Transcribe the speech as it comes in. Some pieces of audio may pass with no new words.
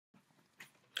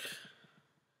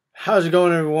How's it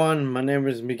going, everyone? My name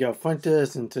is Miguel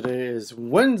Fuentes, and today is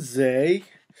Wednesday,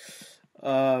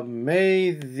 May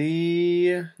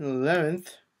the 11th,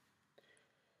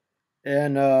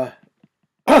 and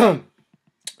and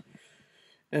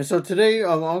so today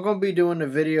I'm going to be doing a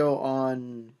video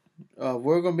on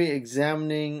we're going to be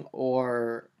examining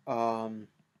we're going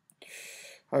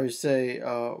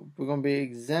to be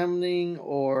examining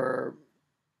or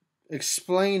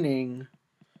explaining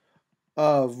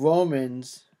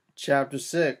Romans chapter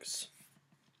 6.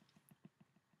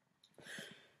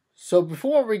 So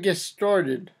before we get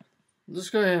started, let's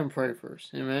go ahead and pray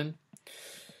first. Amen.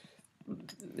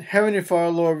 Heavenly Father,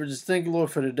 Lord, we just thank you,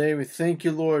 Lord, for today. We thank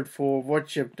you, Lord, for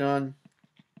what you have done.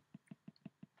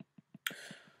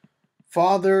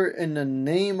 Father, in the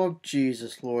name of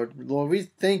Jesus, Lord, we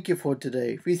thank you for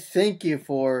today. We thank you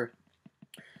for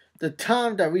the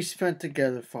time that we spent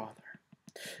together, Father.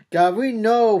 God, we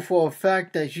know for a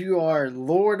fact that you are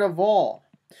Lord of all,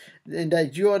 and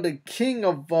that you are the King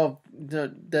that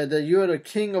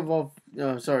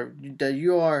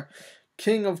you are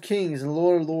King of Kings and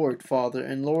Lord of Lords, Father,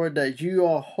 and Lord, that you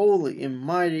are holy and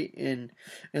mighty, and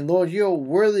Lord, you are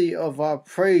worthy of our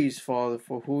praise, Father,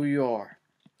 for who you are.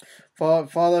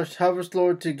 Father, help us,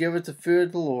 Lord, to give us the fear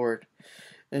of the Lord,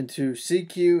 and to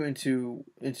seek you, and to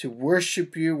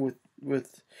worship you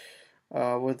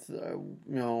and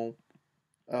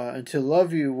to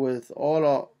love you with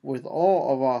all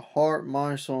of our heart,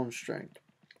 mind, soul, and strength.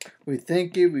 We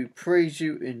thank you, we praise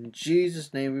you, in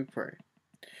Jesus' name we pray.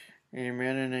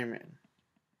 Amen and amen.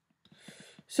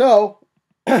 So,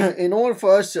 in order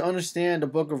for us to understand the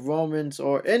book of Romans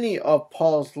or any of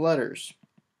Paul's letters,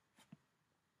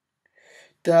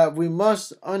 that we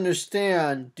must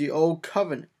understand the Old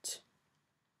Covenant.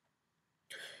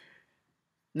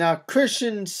 Now,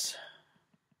 Christians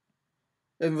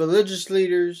and religious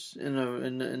leaders in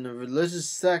the religious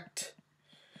sect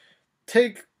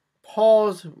take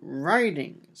Paul's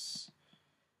writings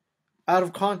out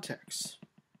of context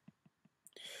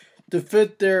to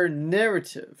fit their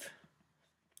narrative,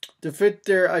 to fit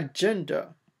their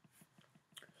agenda.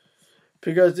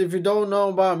 Because if you don't know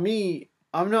about me,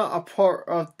 I'm not a part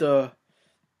of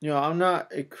I'm not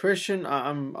a Christian.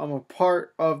 I'm a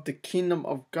part of the kingdom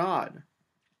of God,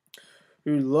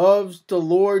 who loves the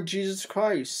Lord Jesus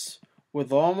Christ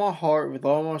with all my heart, with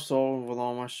all my soul, and with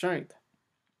all my strength.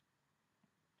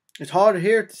 It's hard to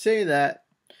hear to say that,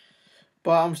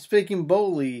 but I'm speaking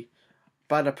boldly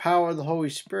by the power of the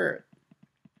Holy Spirit.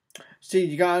 See,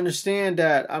 you gotta understand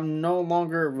that I'm no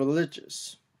longer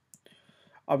religious.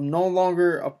 I'm no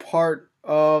longer a part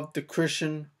of the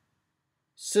Christian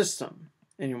system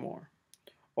anymore.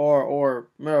 Or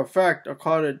matter of fact, I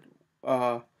call it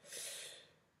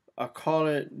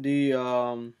the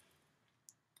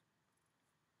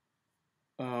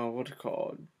what's it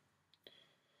called?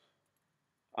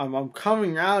 I'm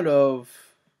coming out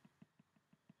of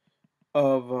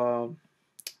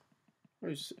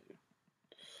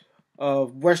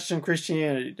Western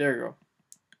Christianity. There you go.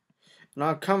 And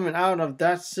I'm coming out of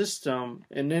that system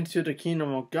and into the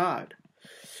kingdom of God,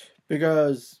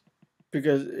 because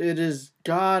it is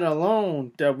God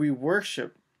alone that we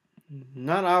worship,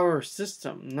 not our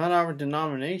system, not our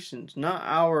denominations, not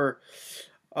our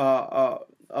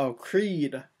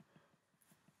creed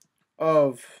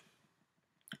of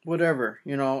whatever,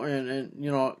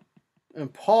 and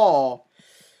Paul,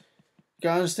 you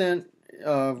gotta understand,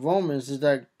 Romans is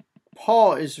that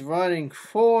Paul is writing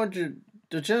for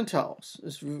the Gentiles.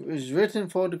 It's written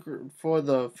for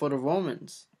the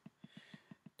Romans,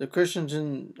 the Christians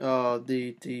in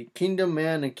the kingdom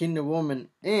man and kingdom woman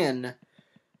in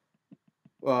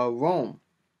Rome.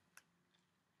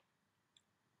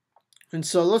 And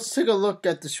so let's take a look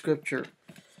at the scripture.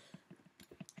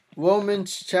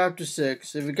 Romans chapter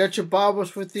 6. If you got your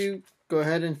Bibles with you, go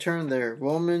ahead and turn there.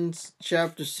 Romans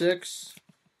chapter 6.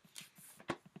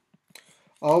 I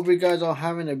hope you guys are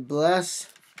having a blessed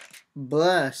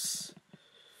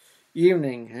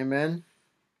evening. Amen.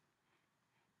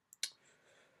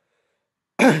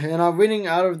 And I'm reading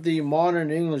out of the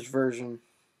Modern English Version.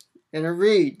 And it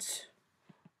reads,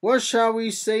 "What shall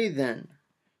we say then?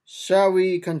 Shall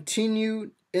we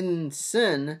continue in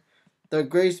sin that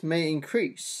grace may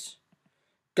increase?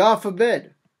 God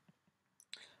forbid.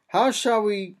 How shall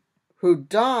we who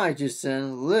died to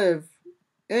sin live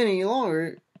any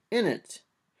longer in it?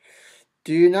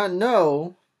 Do you not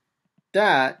know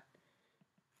that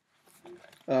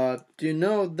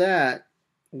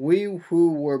we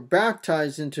who were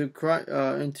baptized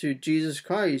into Jesus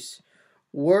Christ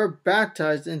were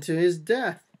baptized into his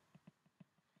death?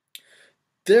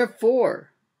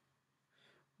 Therefore,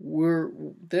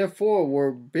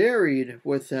 were buried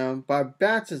with him by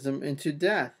baptism into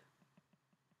death,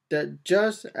 that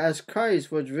just as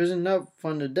Christ was risen up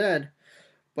from the dead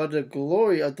by the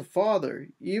glory of the Father,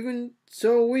 even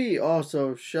so we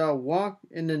also shall walk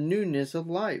in the newness of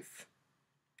life.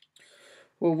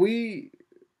 For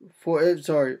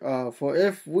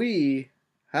if we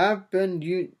have been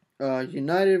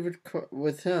united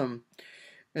with him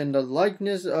in the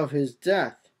likeness of his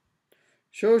death,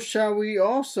 so shall we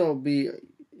also be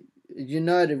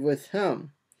united with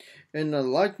him in the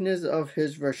likeness of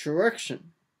his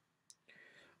resurrection.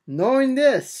 Knowing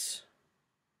this,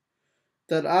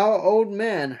 that our old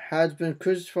man has been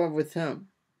crucified with him,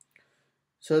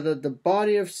 so that the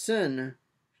body of sin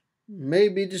may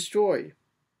be destroyed,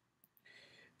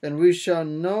 and we shall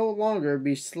no longer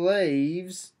be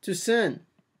slaves to sin.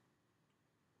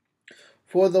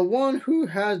 For the one who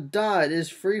has died is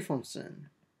free from sin.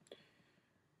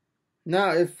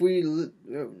 Now if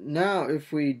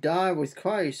we die with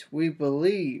Christ, we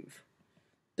believe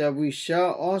that we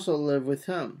shall also live with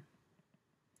him,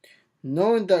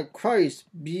 knowing that Christ,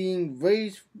 being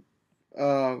raised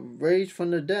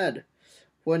from the dead,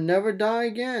 will never die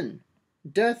again.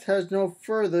 Death has no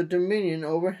further dominion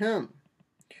over him.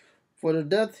 For the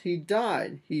death he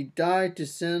died to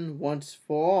sin once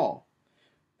for all.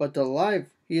 But the life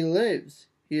he lives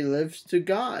to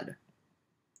God.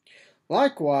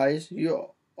 Likewise, you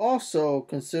also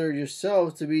consider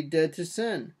yourselves to be dead to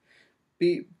sin,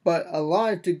 but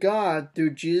alive to God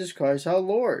through Jesus Christ our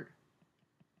Lord.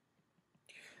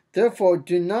 Therefore,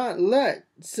 do not let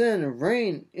sin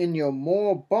reign in your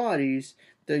mortal bodies,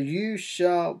 that you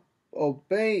shall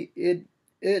obey it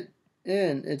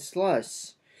in its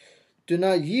lusts. Do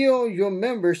not yield your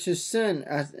members to sin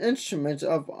as instruments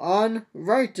of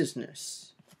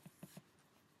unrighteousness.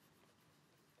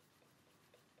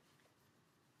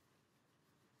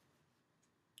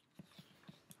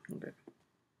 Okay.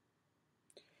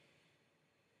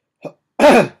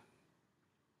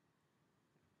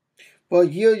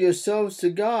 But yield yourselves to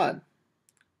God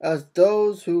as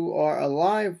those who are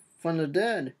alive from the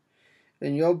dead,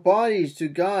 and your bodies to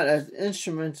God as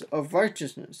instruments of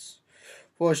righteousness.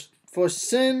 For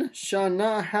sin shall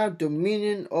not have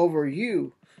dominion over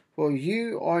you, for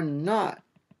you are not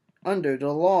under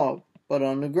the law, but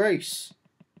under grace.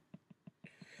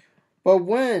 But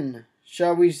when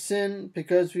shall we sin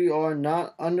because we are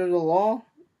not under the law,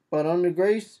 but under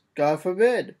grace? God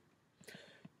forbid.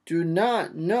 Do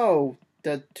not know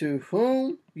that to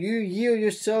whom you yield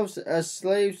yourselves as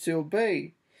slaves to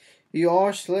obey, you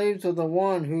are slaves of the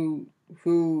one who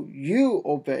you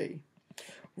obey,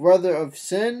 whether of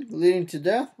sin leading to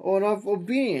death, or of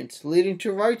obedience leading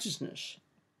to righteousness.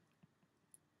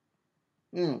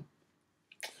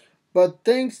 But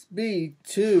thanks be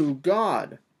to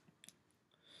God,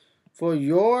 for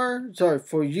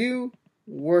you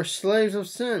were slaves of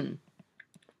sin,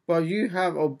 but you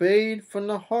have obeyed from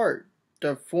the heart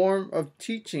the form of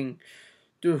teaching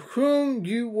to whom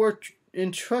you were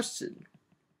entrusted.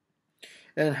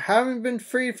 And having been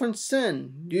freed from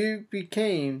sin, you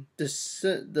became the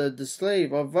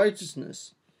slave of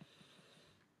righteousness.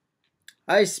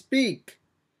 I speak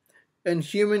in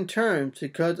human terms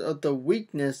because of the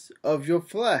weakness of your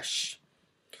flesh.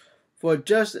 For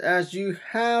just as you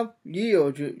have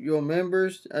yielded your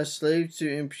members as slaves to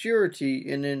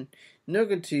impurity and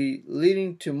iniquity,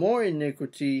 leading to more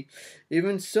iniquity,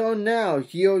 even so now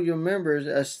yield your members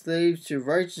as slaves to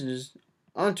righteousness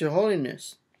unto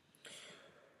holiness.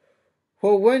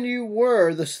 For when you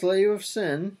were the slave of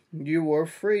sin, you were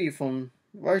free from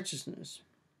righteousness.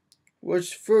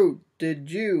 Which fruit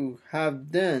did you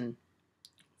have then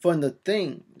from the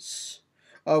things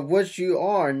of which you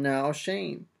are now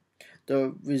ashamed?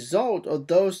 The result of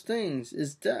those things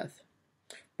is death.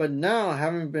 But now,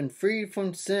 having been freed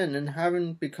from sin and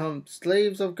having become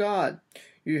slaves of God,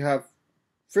 you have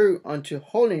fruit unto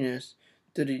holiness.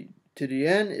 To the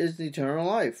end is eternal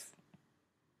life.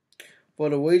 For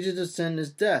the wages of sin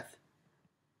is death,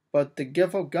 but the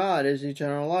gift of God is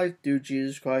eternal life through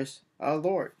Jesus Christ our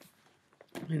Lord.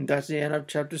 And that's the end of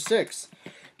chapter 6.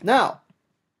 Now,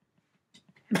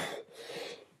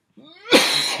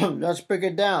 let's break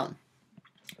it down.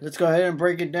 Let's go ahead and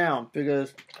break it down,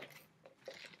 because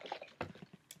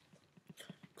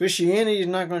Christianity is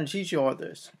not going to teach you all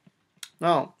this.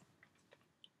 No.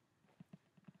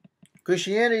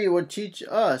 Christianity will teach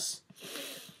us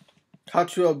how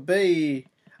to obey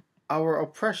our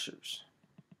oppressors.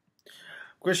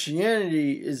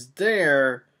 Christianity is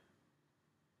there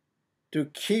to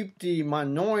keep the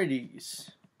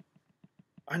minorities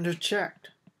under check.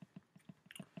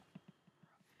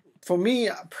 For me,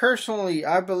 personally,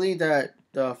 I believe that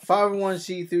the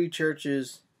 501c3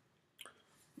 churches,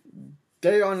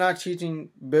 they are not teaching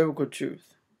biblical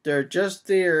truth. They're just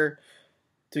there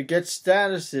to get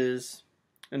statuses,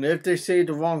 and if they say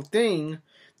the wrong thing,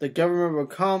 the government will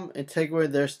come and take away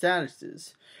their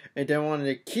statuses. And they wanted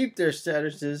to keep their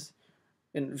statuses,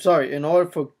 in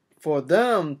order for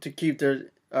them to keep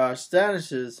their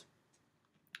statuses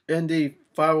in the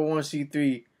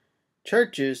 501c3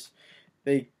 churches,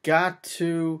 they got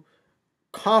to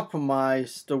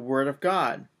compromise the Word of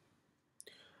God.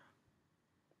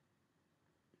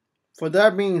 For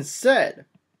that being said,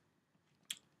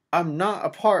 I'm not a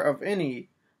part of any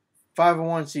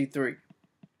 501c3.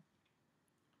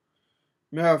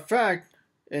 Matter of fact,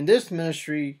 in this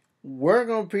ministry, we're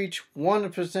going to preach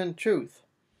 100% truth,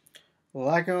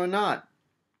 like it or not.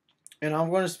 And I'm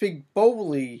going to speak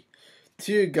boldly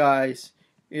to you guys,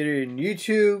 either in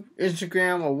YouTube,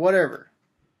 Instagram, or whatever.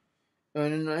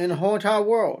 And in the whole entire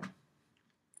world.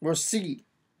 We'll see.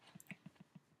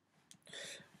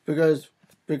 Because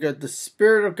the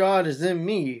Spirit of God is in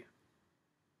me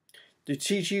to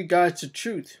teach you guys the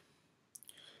truth.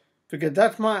 Because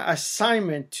that's my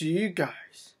assignment to you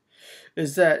guys.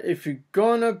 Is that if you're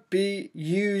gonna be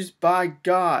used by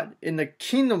God in the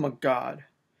kingdom of God,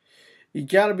 you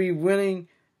gotta be willing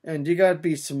and you gotta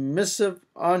be submissive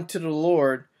unto the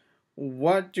Lord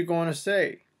what you're gonna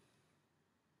say.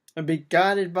 And be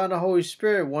guided by the Holy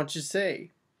Spirit what you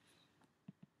say.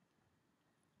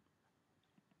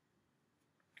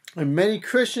 And many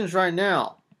Christians right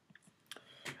now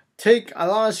take a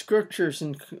lot of scriptures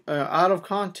out of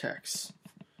context.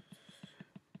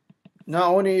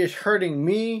 Not only is hurting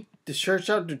me to search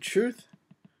out the truth,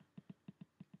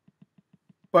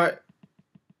 but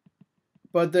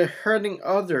they're hurting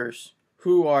others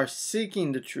who are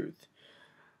seeking the truth.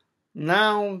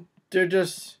 Now they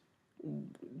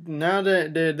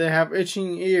have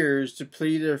itching ears to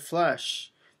please their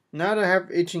flesh. Now they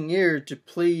have itching ears to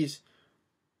please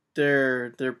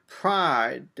their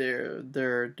pride,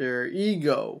 their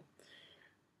ego,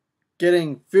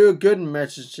 getting feel good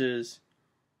messages.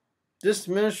 This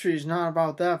ministry is not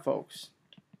about that, folks.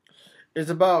 It's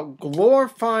about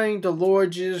glorifying the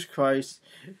Lord Jesus Christ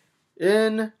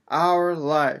in our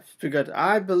life, because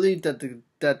I believe that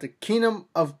the kingdom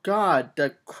of God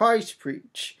that Christ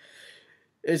preached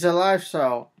is a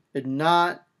lifestyle and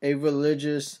not a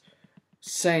religious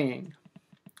saying.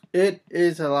 It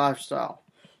is a lifestyle.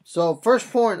 So,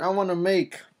 first point I want to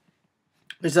make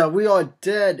is that we are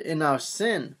dead in our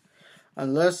sin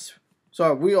unless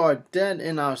we are dead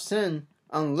in our sin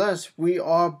unless we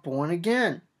are born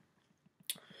again.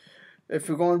 If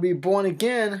we're going to be born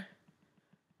again,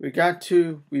 we got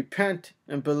to repent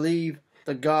and believe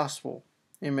the gospel.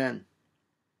 Amen.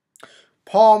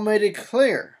 Paul made it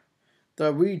clear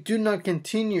that we do not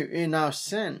continue in our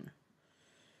sin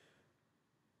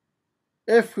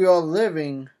if we are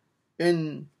living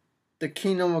in the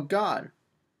kingdom of God.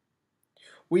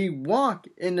 We walk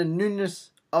in the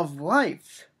newness of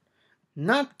life,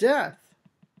 not death.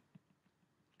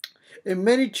 In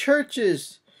many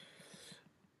churches,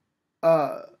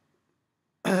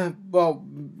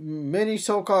 many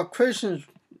so-called Christians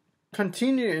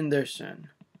continue in their sin.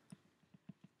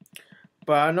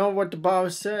 But I know what the Bible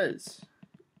says.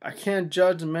 I can't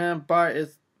judge a man by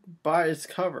its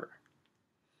cover.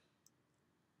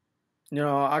 You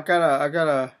know, I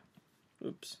gotta.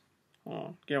 Oops. Hold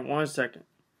on. Give 1 second.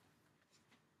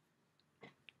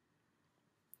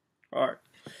 Alright.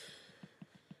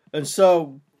 And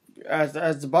so, as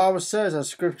the Bible says, as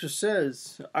Scripture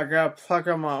says, I gotta pluck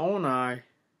out my own eye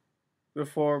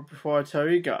before I tell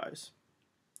you guys.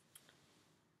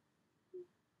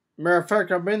 Matter of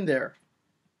fact, I've been there.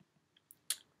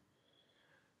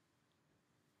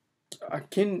 I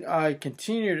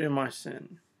continued in my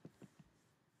sin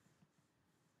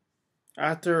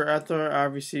after I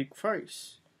received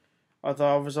Christ. I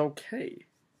thought I was okay.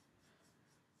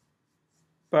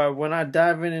 But when I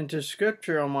dive into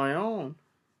Scripture on my own,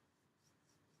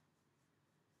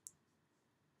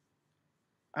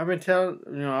 I've been told a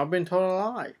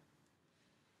lie.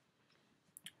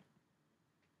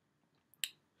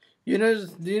 You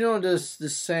know this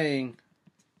saying,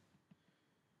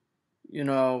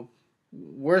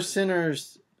 we're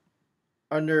sinners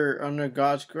under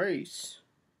God's grace.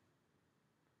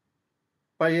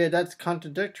 But yeah, that's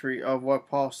contradictory of what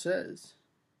Paul says.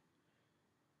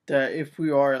 That if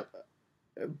we are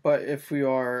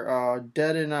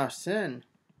dead in our sin,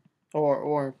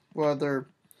 or whether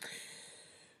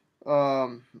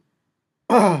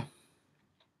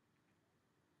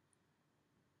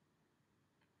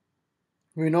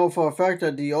we know for a fact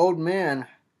that the old man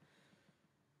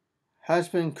has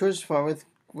been crucified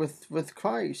with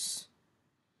Christ,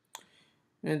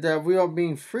 and that we are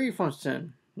being free from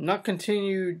sin, not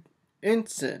continued in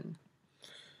sin.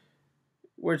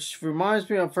 Which reminds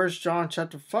me of 1 John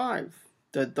chapter 5,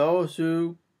 that those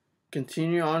who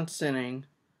continue on sinning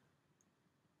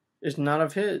is not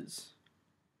of his.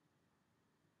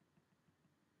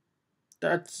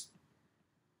 That's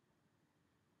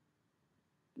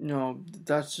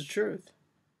that's the truth.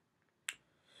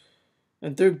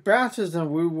 And through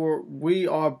baptism we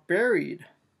are buried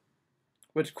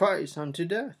with Christ unto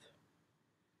death.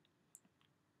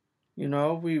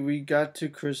 We got to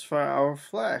crucify our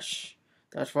flesh.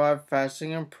 That's why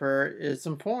fasting and prayer is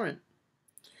important.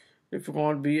 If you're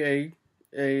going to be a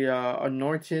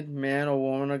anointed man or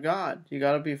woman of God, you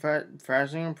got to be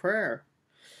fasting and prayer.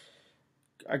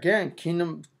 Again,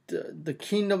 the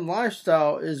kingdom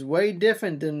lifestyle is way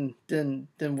different than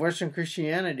Western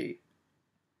Christianity.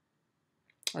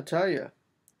 I tell you.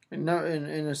 And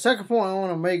the second point I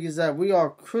want to make is that we are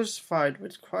crucified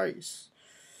with Christ.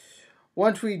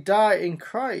 Once we die in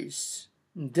Christ,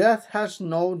 death has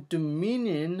no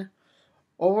dominion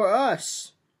over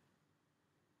us.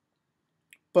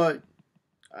 But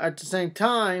at the same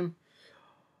time,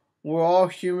 we're all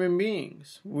human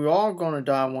beings. We're all going to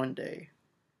die one day.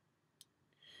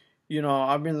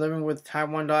 I've been living with type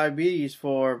 1 diabetes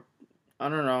for, I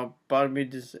don't know, about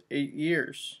maybe just 8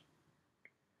 years.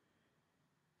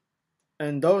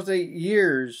 And those 8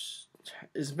 years,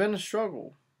 it's been a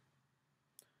struggle.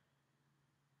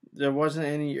 There wasn't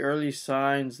any early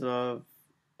signs of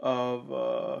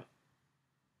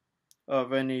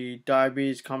any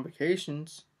diabetes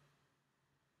complications.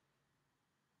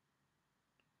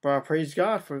 But I praise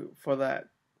God for that.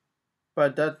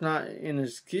 But that's not an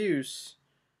excuse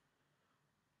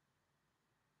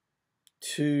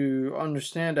to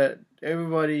understand that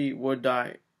everybody would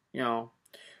die.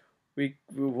 We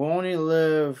will only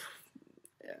live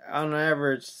on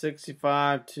average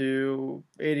 65 to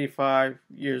 85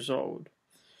 years old.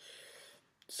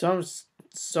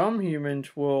 Some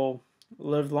humans will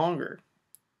live longer,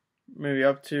 maybe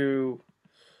up to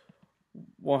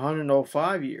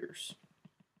 105 years.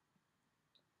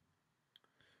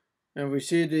 And we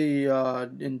see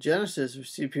in Genesis, we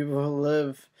see people who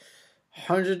live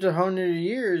hundreds of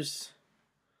years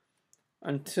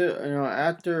until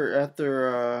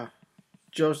after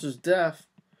Joseph's death,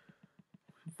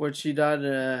 which he died.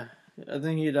 I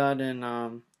think he died in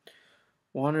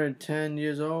 110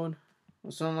 years old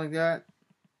or something like that.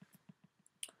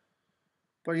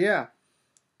 But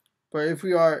if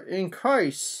we are in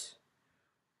Christ,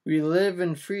 we live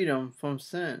in freedom from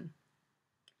sin.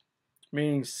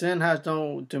 Meaning sin has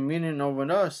no dominion over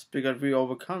us because we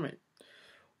overcome it.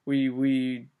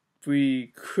 We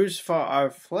crucify our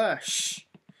flesh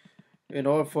in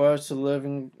order for us to live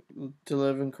in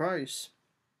Christ.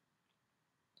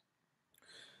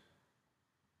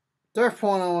 Third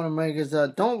point I want to make is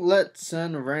that don't let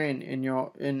sin reign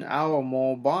in our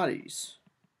mortal bodies.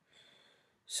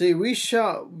 See, we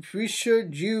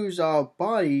should use our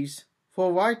bodies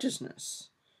for righteousness.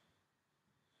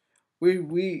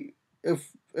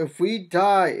 If we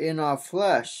die in our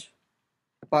flesh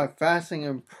by fasting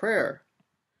and prayer,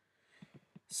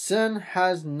 sin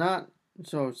shall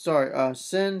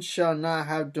not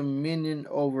have dominion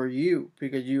over you,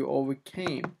 because you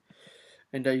overcame,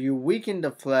 and that you weaken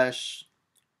the flesh,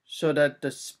 so that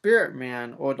the spirit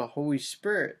man or the Holy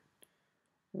Spirit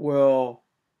will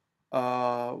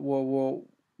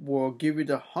give you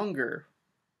the hunger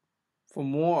for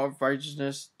more of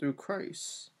righteousness through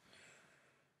Christ.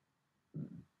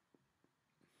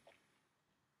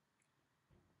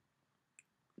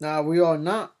 Now, we are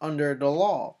not under the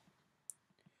law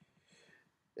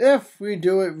if we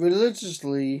do it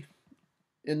religiously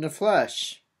in the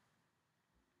flesh.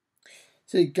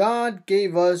 See, God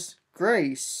gave us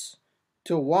grace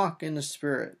to walk in the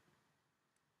Spirit,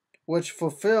 which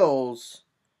fulfills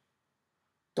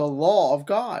the law of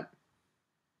God.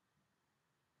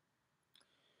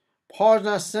 Paul's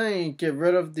not saying get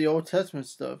rid of the Old Testament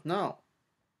stuff. No.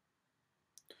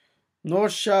 Nor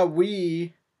shall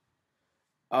we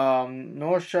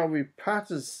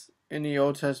practice any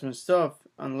Old Testament stuff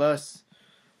unless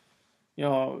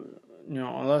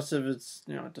unless if it's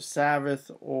the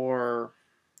Sabbath or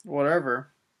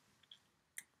whatever.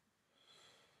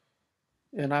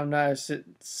 And I'm not a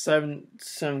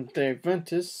Seventh-day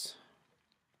Adventist.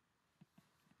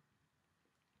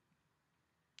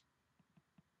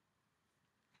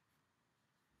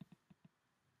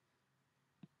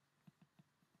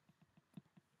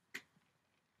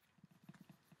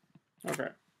 Okay.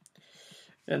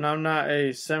 And I'm not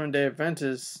a Seventh-day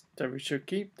Adventist that we should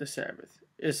keep the Sabbath.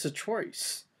 It's a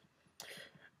choice.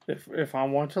 If I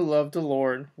want to love the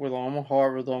Lord with all my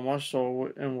heart, with all my soul,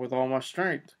 and with all my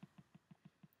strength,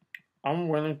 I'm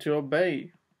willing to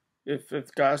obey.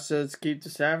 If God says keep the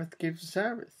Sabbath, keep the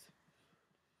Sabbath.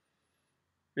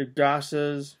 If God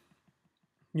says,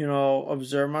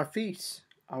 observe my feasts,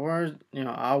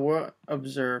 I will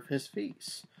observe His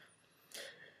feasts.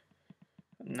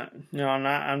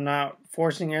 I'm not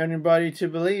forcing anybody to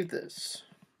believe this.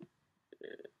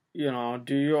 Do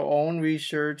your own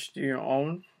research, do your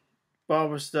own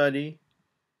Bible study,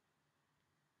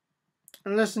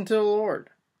 and listen to the Lord.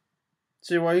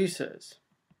 See what He says.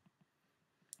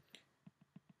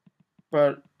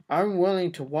 But I'm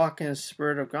willing to walk in the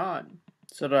Spirit of God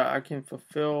so that I can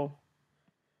fulfill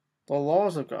the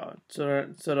laws of God, so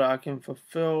that I can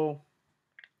fulfill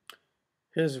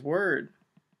His Word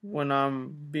when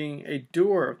I'm being a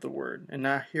doer of the Word and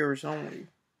not hearers only.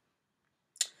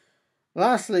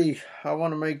 Lastly, I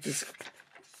want to make this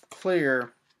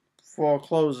clear before I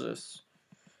close this.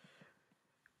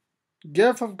 The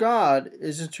gift of God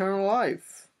is eternal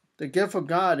life. The gift of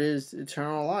God is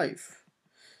eternal life.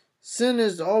 Sin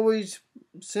always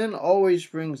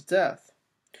brings death,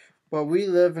 but we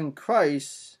live in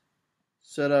Christ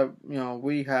so that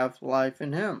we have life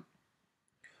in Him.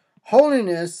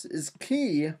 Holiness is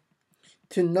key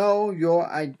to know your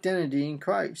identity in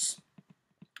Christ.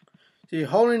 See,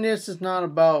 holiness is not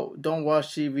about don't watch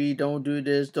TV, don't do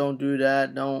this, don't do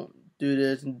that, don't do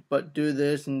this, but do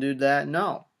this and do that.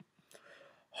 No.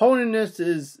 Holiness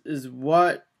is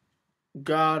what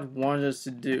God wants us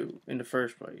to do in the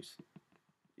first place.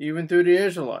 Even through the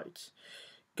Israelites,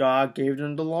 God gave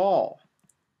them the law.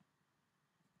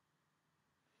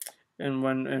 And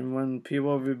when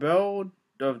people rebelled,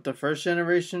 the first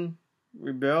generation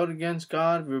rebelled against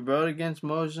God, rebelled against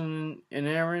Moses and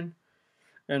Aaron,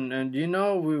 and we're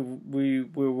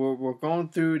going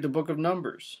through the book of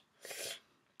Numbers.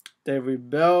 They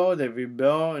rebel,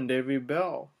 and they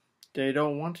rebel. They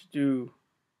don't want to do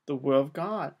the will of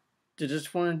God. They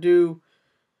just want to do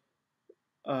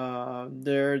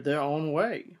their own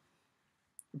way.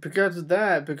 Because of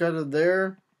that, because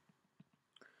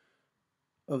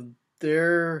of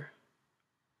their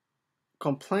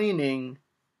complaining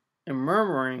and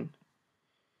murmuring,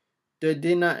 they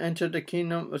did not enter the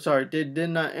kingdom. Sorry, they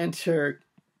did not enter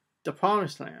the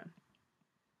promised land.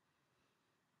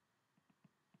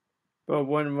 But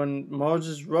when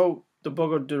Moses wrote the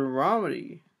book of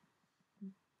Deuteronomy,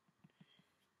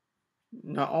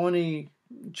 not only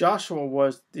Joshua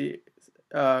was a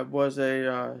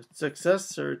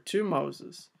successor to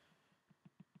Moses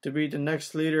to be the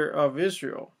next leader of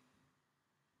Israel,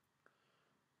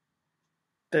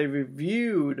 they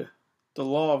reviewed the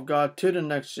law of God to the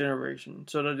next generation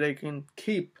so that they can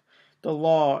keep the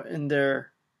law in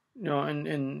their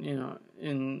in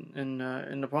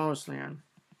the promised land.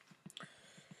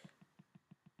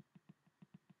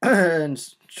 And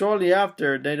shortly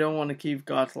after, they don't want to keep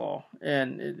God's law,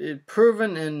 and it's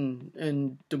proven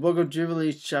in the book of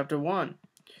Jubilees chapter 1.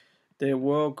 They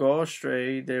will go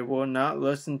astray, they will not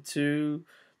listen to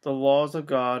the laws of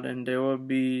God, and they will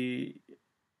be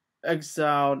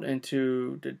exiled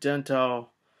into the Gentile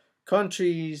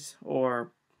countries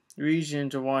or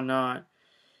regions or whatnot.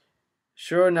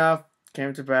 Sure enough,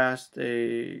 came to pass,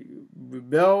 they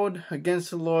rebelled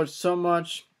against the Lord so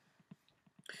much.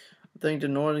 I think the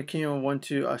northern kingdom went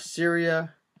to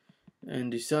Assyria,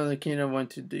 and the southern kingdom went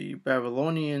to the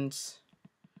Babylonians,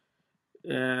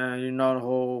 and the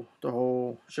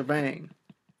whole shebang.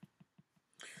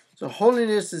 So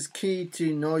holiness is key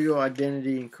to know your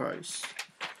identity in Christ.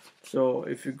 So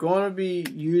if you're going to be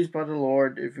used by the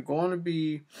Lord, if you're going to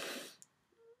be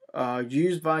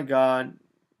used by God,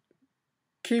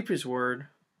 keep His word.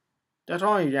 That's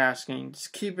all He's asking.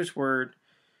 Just keep His word.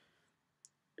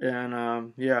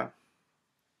 And yeah.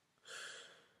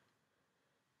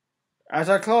 As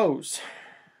I close,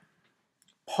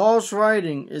 Paul's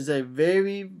writing is a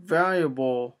very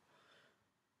valuable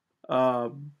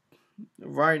Paul's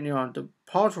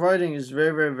writing is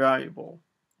very, very valuable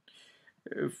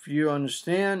if you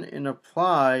understand and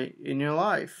apply in your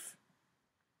life.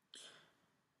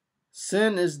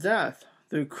 Sin is death.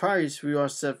 Through Christ we are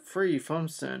set free from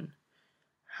sin,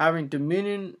 having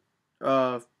dominion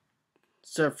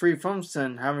set free from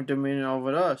sin, having dominion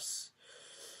over us.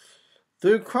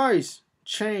 Through Christ,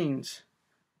 chains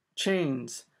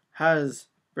has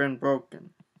been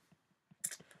broken.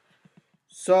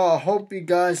 So I hope you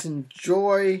guys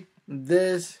enjoy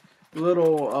this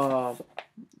little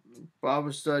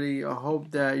Bible study. I hope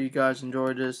that you guys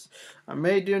enjoyed this. I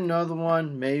may do another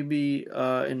one, maybe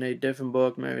in a different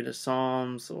book, maybe the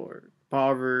Psalms or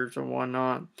Proverbs or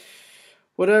whatnot.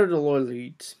 Whatever the Lord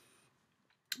leads.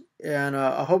 And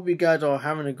I hope you guys are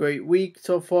having a great week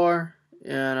so far.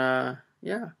 And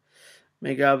yeah,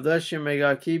 may God bless you. May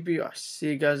God keep you. I'll see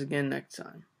you guys again next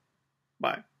time.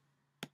 Bye.